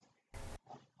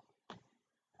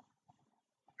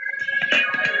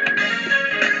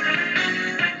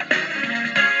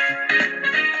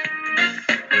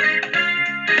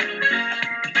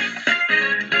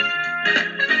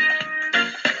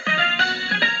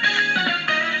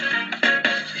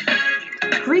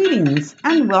Greetings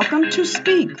and welcome to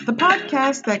Speak, the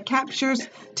podcast that captures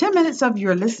 10 minutes of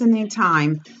your listening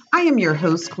time. I am your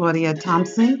host, Claudia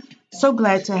Thompson. So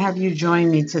glad to have you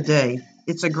join me today.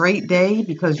 It's a great day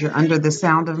because you're under the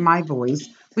sound of my voice,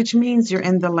 which means you're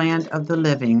in the land of the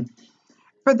living.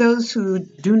 For those who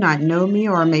do not know me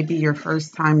or maybe your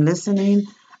first time listening,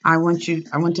 I want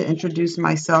to introduce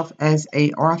myself as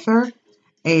a author,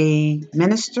 a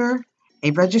minister, a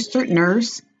registered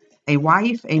nurse, a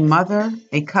wife, a mother,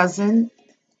 a cousin,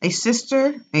 a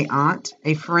sister, a aunt,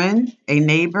 a friend, a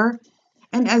neighbor,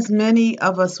 and as many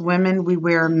of us women, we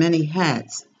wear many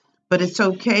hats. But it's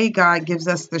okay. God gives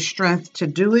us the strength to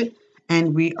do it,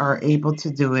 and we are able to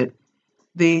do it.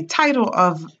 The title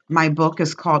of my book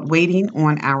is called Waiting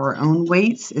on Our Own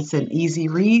Waits. It's an easy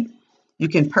read. You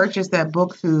can purchase that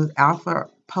book through Alpha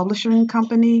Publishing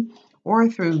Company or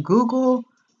through Google,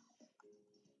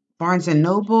 Barnes& and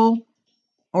Noble,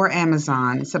 or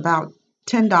Amazon. It's about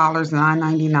 $10,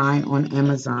 $9.99 on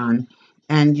Amazon,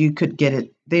 and you could get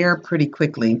it there pretty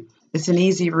quickly. It's an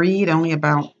easy read, only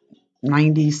about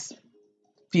 90,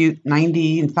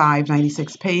 95,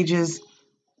 96 pages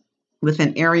with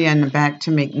an area in the back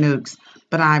to make notes.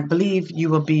 But I believe you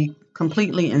will be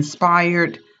completely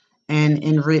inspired and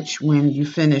enriched when you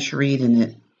finish reading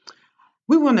it.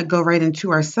 We want to go right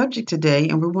into our subject today,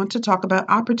 and we want to talk about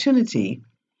opportunity.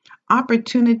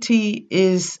 Opportunity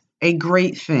is a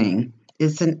great thing.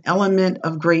 It's an element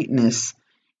of greatness,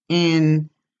 and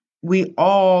we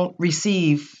all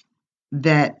receive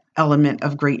that element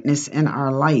of greatness in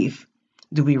our life.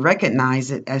 Do we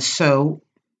recognize it as so?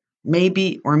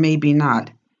 Maybe or maybe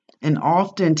not. And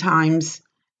oftentimes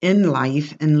in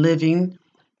life and living,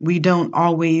 we don't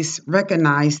always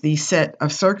recognize the set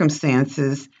of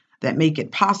circumstances that make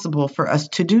it possible for us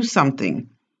to do something.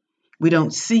 We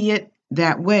don't see it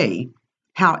that way.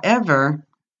 However,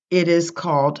 it is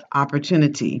called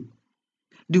opportunity.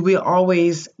 Do we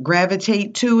always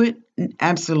gravitate to it?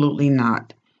 Absolutely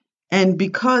not. And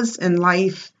because in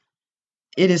life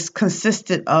it is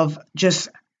consisted of just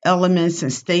elements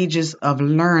and stages of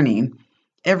learning,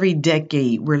 every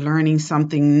decade we're learning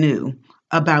something new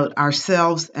about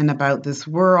ourselves and about this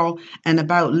world and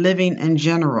about living in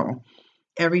general.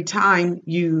 Every time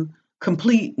you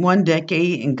complete one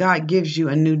decade and God gives you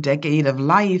a new decade of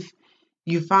life,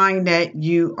 you find that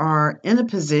you are in a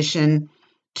position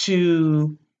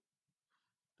to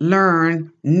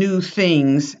learn new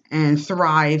things and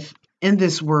thrive in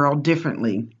this world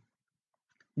differently.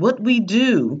 What we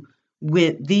do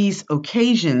with these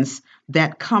occasions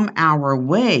that come our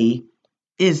way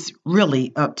is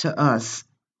really up to us.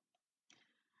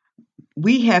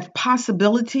 We have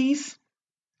possibilities,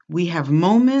 we have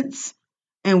moments,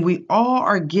 and we all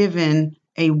are given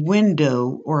a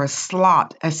window or a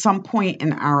slot at some point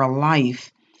in our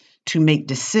life to make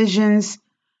decisions,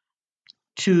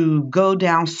 to go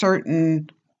down certain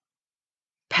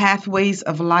pathways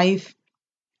of life,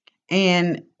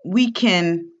 and we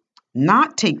can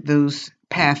not take those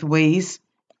pathways,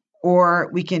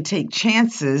 or we can take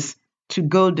chances to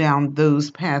go down those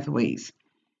pathways.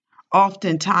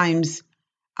 Oftentimes,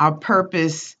 our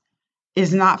purpose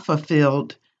is not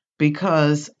fulfilled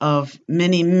because of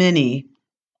many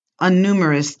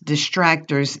unnumerous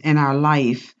distractors in our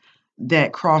life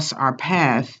that cross our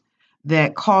path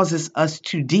that causes us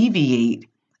to deviate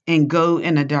and go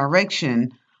in a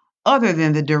direction other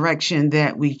than the direction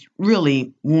that we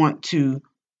really want to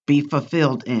be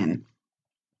fulfilled in.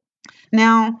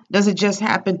 Now, does it just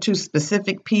happen to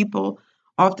specific people?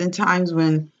 Oftentimes,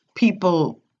 when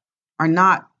people are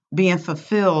not being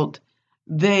fulfilled,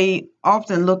 they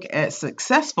often look at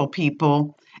successful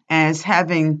people as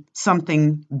having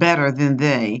something better than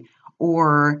they,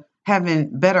 or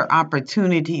having better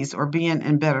opportunities, or being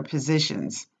in better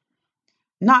positions.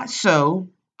 Not so.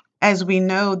 As we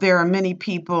know, there are many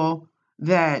people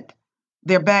that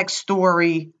their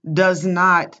backstory does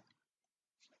not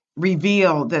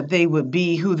reveal that they would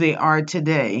be who they are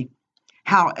today.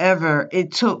 However,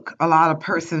 it took a lot of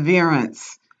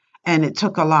perseverance, and it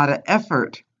took a lot of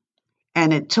effort,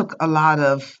 and it took a lot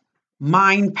of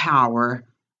mind power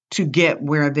to get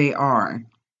where they are.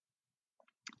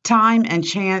 Time and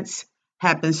chance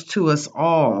happens to us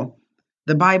all.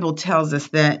 The Bible tells us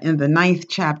that in the 9th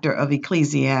chapter of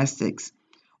Ecclesiastes.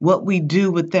 What we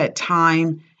do with that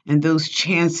time and those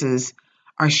chances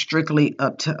are strictly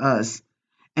up to us.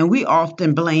 And we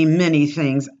often blame many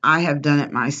things. I have done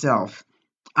it myself.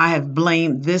 I have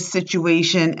blamed this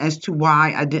situation as to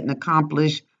why I didn't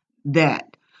accomplish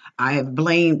that. I have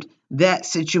blamed that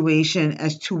situation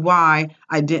as to why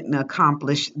I didn't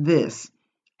accomplish this.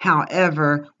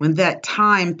 However, when that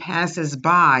time passes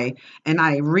by and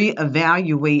I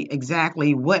reevaluate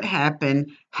exactly what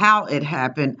happened, how it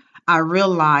happened, I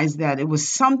realize that it was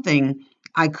something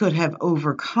I could have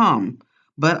overcome.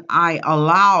 But I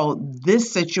allowed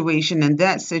this situation and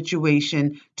that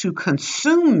situation to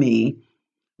consume me,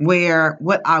 where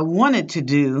what I wanted to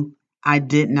do, I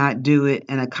did not do it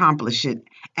and accomplish it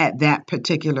at that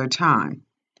particular time.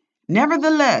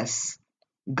 Nevertheless,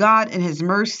 God in his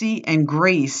mercy and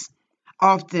grace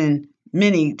often,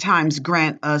 many times,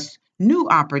 grant us new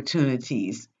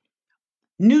opportunities,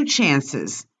 new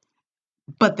chances,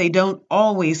 but they don't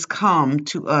always come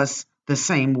to us the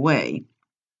same way.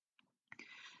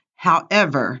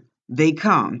 However, they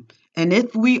come. And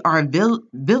if we are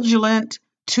vigilant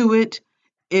to it,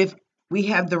 if we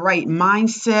have the right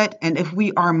mindset, and if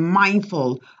we are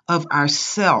mindful of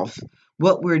ourselves,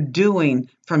 what we're doing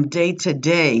from day to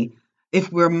day, if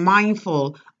we're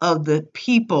mindful of the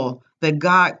people that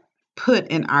God put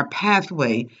in our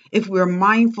pathway, if we're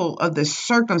mindful of the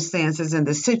circumstances and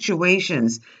the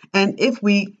situations, and if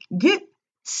we get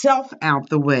self out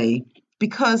the way,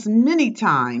 because many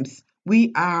times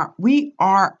we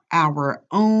are our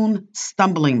own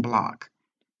stumbling block.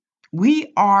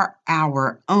 We are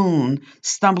our own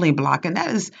stumbling block. And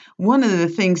that is one of the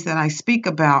things that I speak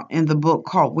about in the book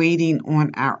called Waiting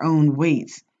on Our Own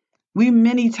Waits. We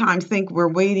many times think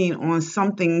we're waiting on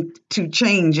something to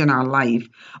change in our life,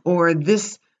 or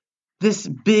this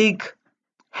big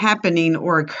happening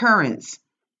or occurrence.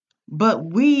 But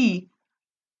we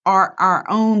are our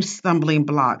own stumbling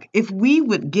block. If we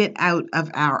would get out of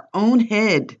our own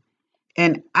head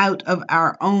and out of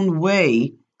our own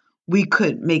way, we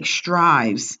could make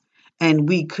strides and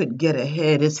we could get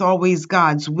ahead. It's always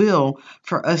God's will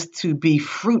for us to be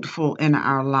fruitful in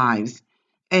our lives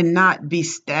and not be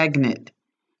stagnant.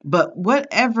 But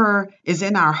whatever is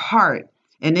in our heart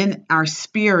and in our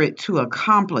spirit to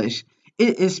accomplish,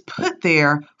 it is put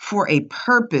there for a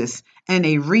purpose and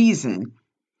a reason.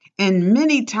 And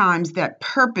many times that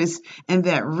purpose and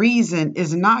that reason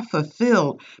is not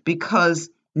fulfilled because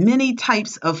many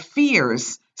types of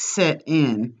fears set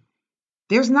in.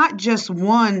 There's not just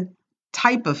one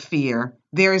type of fear,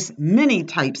 there's many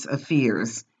types of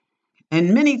fears.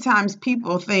 And many times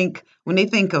people think, when they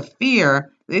think of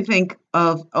fear, they think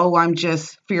of, oh, I'm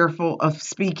just fearful of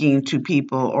speaking to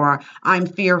people, or I'm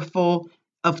fearful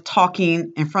of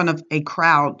talking in front of a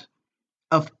crowd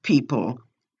of people.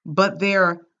 But there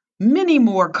are many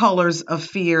more colors of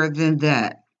fear than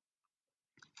that.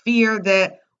 Fear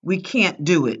that we can't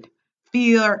do it.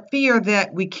 Fear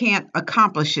that we can't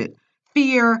accomplish it.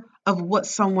 Fear of what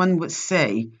someone would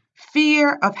say.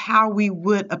 Fear of how we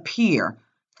would appear.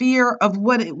 Fear of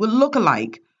what it would look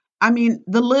like. I mean,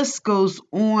 the list goes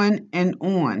on and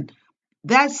on.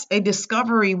 That's a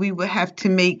discovery we would have to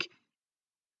make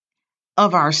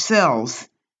of ourselves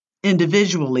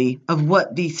individually, of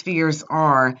what these fears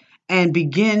are, and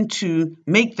begin to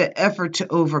make the effort to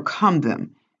overcome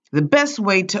them. The best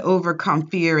way to overcome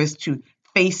fear is to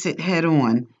face it head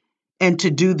on and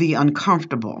to do the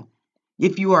uncomfortable.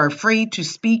 If you are afraid to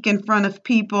speak in front of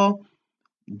people,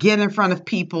 get in front of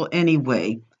people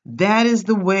anyway. That is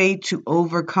the way to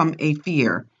overcome a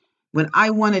fear. When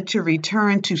I wanted to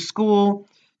return to school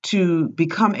to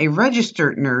become a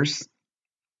registered nurse,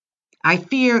 I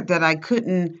feared that I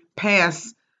couldn't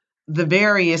pass the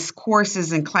various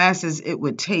courses and classes it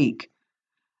would take.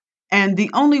 And the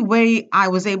only way I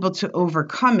was able to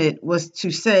overcome it was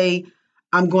to say,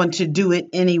 I'm going to do it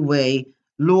anyway.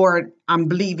 Lord, I'm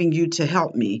believing you to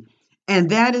help me. And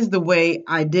that is the way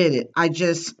I did it. I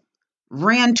just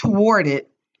ran toward it,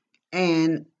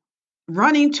 and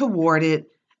running toward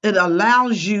it, it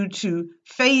allows you to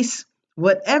face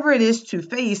whatever it is to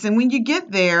face. And when you get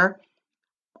there,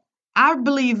 I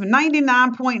believe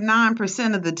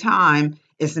 99.9% of the time,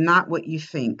 it's not what you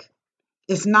think.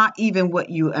 It's not even what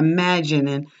you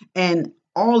imagine. And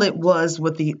all it was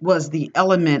the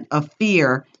element of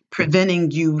fear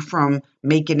preventing you from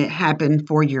making it happen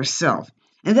for yourself.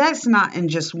 And that's not in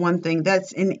just one thing,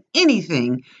 that's in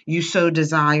anything you so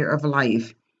desire of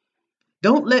life.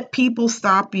 Don't let people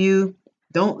stop you.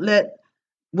 Don't let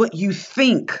what you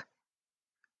think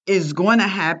is going to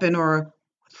happen or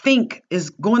think is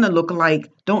going to look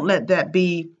like, don't let that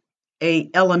be a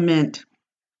element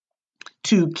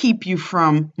to keep you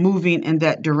from moving in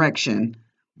that direction,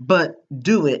 but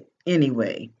do it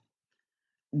anyway.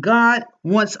 God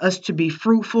wants us to be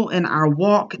fruitful in our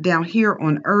walk down here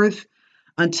on earth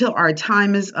until our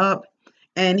time is up.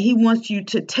 And he wants you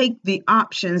to take the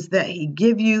options that he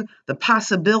give you, the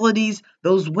possibilities,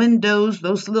 those windows,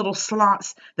 those little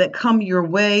slots that come your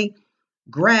way.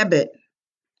 Grab it.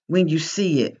 when you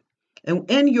see it.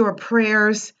 And in your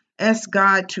prayers, ask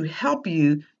God to help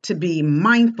you to be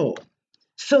mindful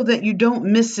so that you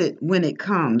don't miss it when it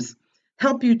comes.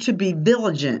 Help you to be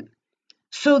vigilant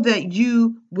so that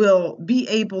you will be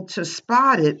able to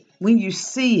spot it when you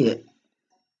see it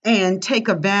and take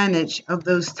advantage of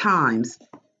those times.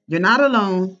 You're not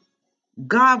alone.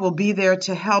 God will be there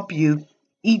to help you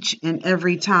each and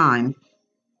every time.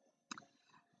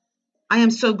 I am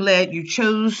so glad you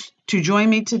chose to join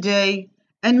me today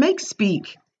and make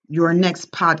Speak your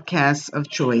next podcast of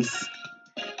choice.